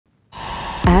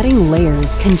Adding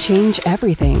layers can change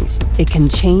everything. It can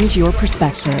change your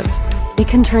perspective. It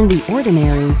can turn the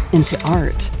ordinary into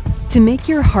art, to make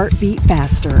your heart beat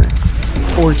faster,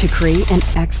 or to create an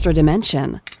extra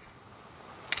dimension.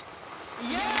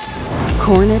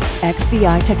 Kornit's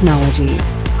XDI technology,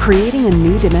 creating a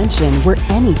new dimension where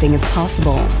anything is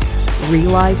possible.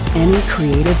 Realize any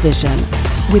creative vision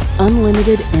with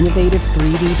unlimited innovative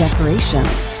 3D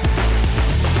decorations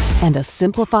and a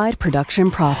simplified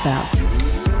production process.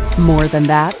 More than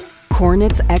that,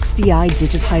 Kornit's XDI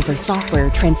digitizer software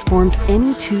transforms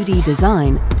any 2D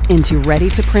design into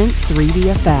ready-to-print 3D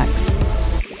effects.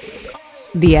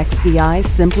 The XDI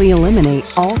simply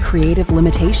eliminate all creative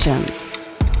limitations.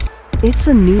 It's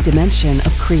a new dimension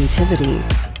of creativity,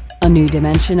 a new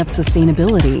dimension of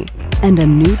sustainability, and a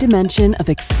new dimension of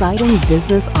exciting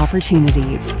business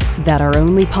opportunities that are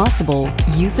only possible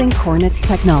using Kornit's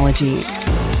technology.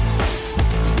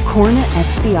 Kornit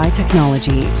XDI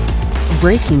technology,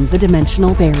 breaking the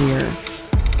dimensional barrier.